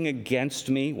raging against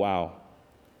me. Wow.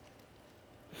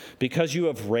 Because you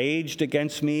have raged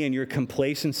against me and your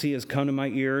complacency has come to my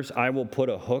ears, I will put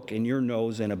a hook in your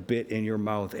nose and a bit in your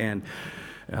mouth. And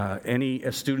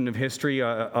any student of history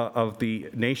of the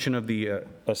nation of the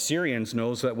Assyrians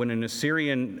knows that when an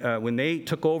Assyrian, when they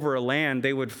took over a land,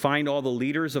 they would find all the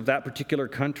leaders of that particular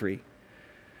country.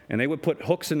 And they would put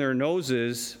hooks in their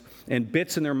noses and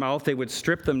bits in their mouth. They would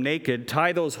strip them naked,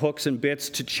 tie those hooks and bits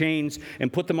to chains,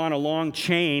 and put them on a long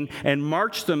chain and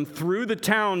march them through the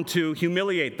town to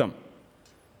humiliate them.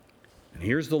 And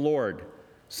here's the Lord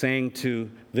saying to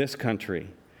this country,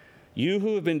 you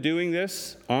who have been doing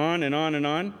this on and on and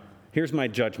on, here's my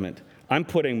judgment. I'm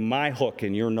putting my hook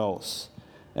in your nose,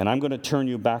 and I'm going to turn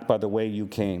you back by the way you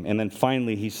came. And then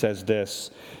finally he says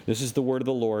this. This is the word of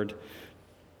the Lord.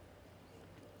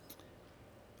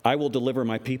 I will deliver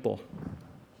my people.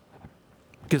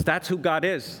 Because that's who God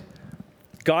is.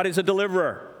 God is a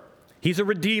deliverer. He's a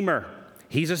redeemer.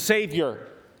 He's a savior.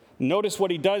 Notice what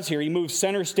he does here. He moves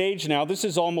center stage now. This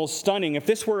is almost stunning. If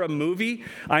this were a movie,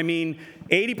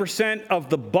 80% of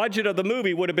the budget of the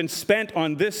movie would have been spent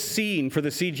on this scene for the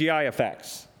CGI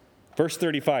effects. Verse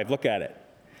 35, look at it.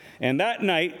 And that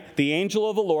night, the angel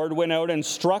of the Lord went out and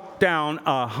struck down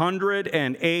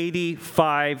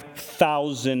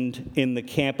 185,000 in the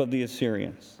camp of the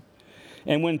Assyrians.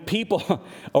 And when people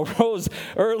arose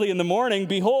early in the morning,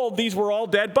 behold, these were all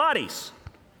dead bodies.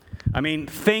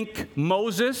 Think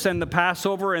Moses and the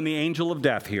Passover and the angel of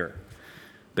death here.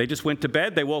 They just went to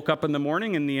bed, they woke up in the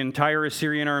morning, and the entire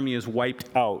Assyrian army is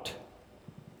wiped out.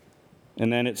 And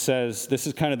then it says, this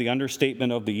is kind of the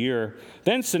understatement of the year.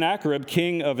 Then Sennacherib,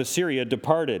 king of Assyria,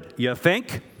 departed. You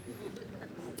think?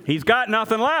 He's got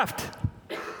nothing left.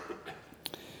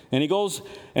 And he goes,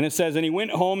 and it says, and he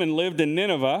went home and lived in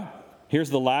Nineveh. Here's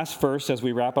the last verse as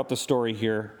we wrap up the story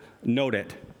here. Note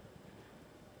it.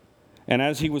 And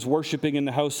as he was worshiping in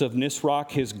the house of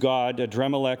Nisroch, his god,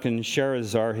 Adremelech and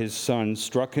Sharezer, his son,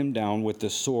 struck him down with the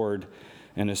sword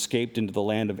and escaped into the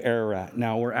land of Ararat.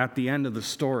 Now, we're at the end of the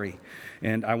story.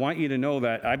 And I want you to know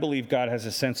that I believe God has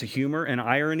a sense of humor and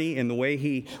irony in the way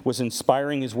he was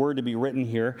inspiring his word to be written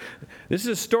here. This is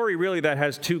a story, really, that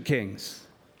has two kings.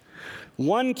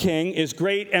 One king is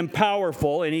great and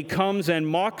powerful, and he comes and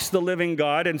mocks the living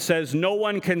God and says no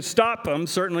one can stop him,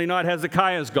 certainly not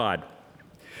Hezekiah's God.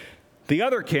 The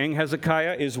other king,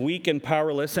 Hezekiah, is weak and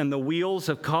powerless, and the wheels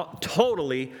have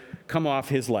totally come off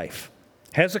his life.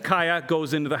 Hezekiah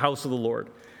goes into the house of the Lord,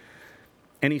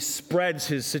 and he spreads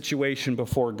his situation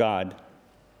before God,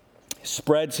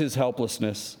 spreads his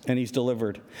helplessness, and he's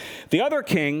delivered. The other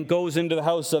king goes into the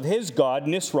house of his god,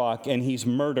 Nisroch, and he's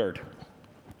murdered.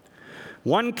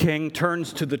 One king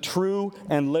turns to the true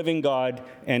and living God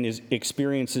and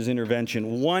experiences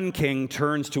intervention. One king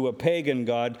turns to a pagan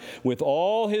god with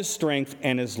all his strength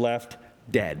and is left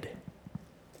dead.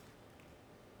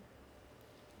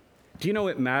 Do you know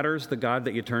it matters the God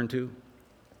that you turn to?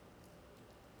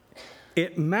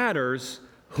 It matters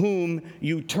whom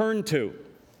you turn to.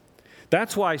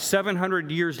 That's why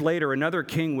 700 years later, another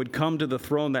king would come to the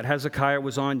throne that Hezekiah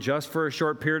was on just for a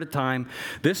short period of time.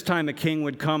 This time a king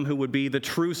would come who would be the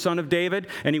true son of David,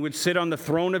 and he would sit on the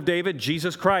throne of David,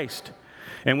 Jesus Christ.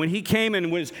 And when he came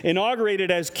and was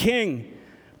inaugurated as king,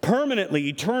 permanently,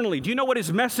 eternally, do you know what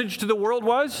his message to the world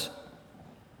was?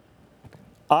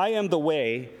 I am the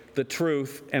way, the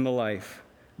truth, and the life.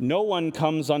 No one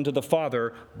comes unto the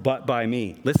Father but by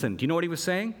me. Listen, do you know what he was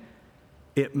saying?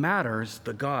 It matters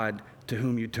the God to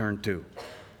whom you turn to.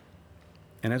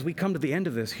 And as we come to the end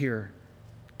of this here,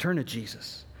 turn to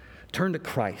Jesus. Turn to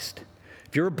Christ.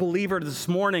 If you're a believer this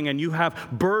morning and you have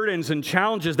burdens and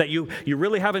challenges that you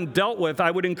really haven't dealt with, I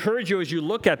would encourage you as you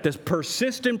look at this,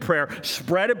 persist in prayer,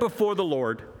 spread it before the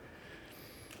Lord,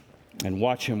 and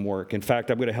watch him work. In fact,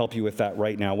 I'm going to help you with that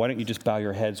right now. Why don't you just bow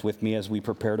your heads with me as we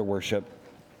prepare to worship.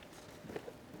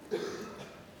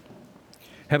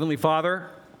 Heavenly Father,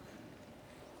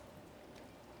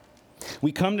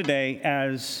 we come today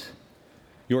as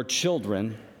your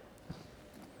children,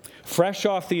 fresh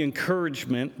off the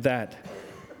encouragement that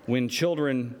when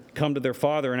children come to their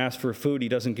father and ask for food, he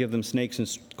doesn't give them snakes and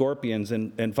scorpions.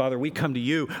 And Father, we come to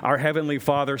you, our Heavenly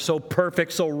Father, so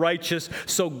perfect, so righteous,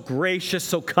 so gracious,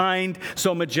 so kind,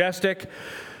 so majestic.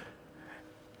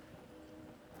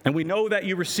 And we know that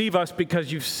you receive us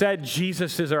because you've said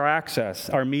Jesus is our access,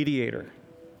 our mediator.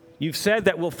 You've said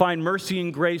that we'll find mercy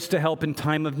and grace to help in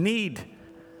time of need.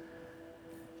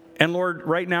 And Lord,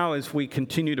 right now as we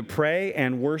continue to pray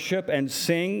and worship and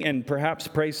sing and perhaps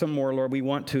pray some more, Lord, we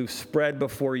want to spread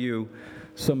before you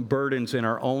some burdens in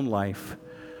our own life,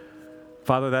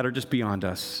 Father, that are just beyond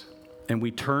us. And we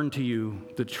turn to you,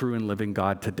 the true and living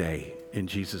God, today. In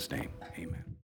Jesus' name, amen.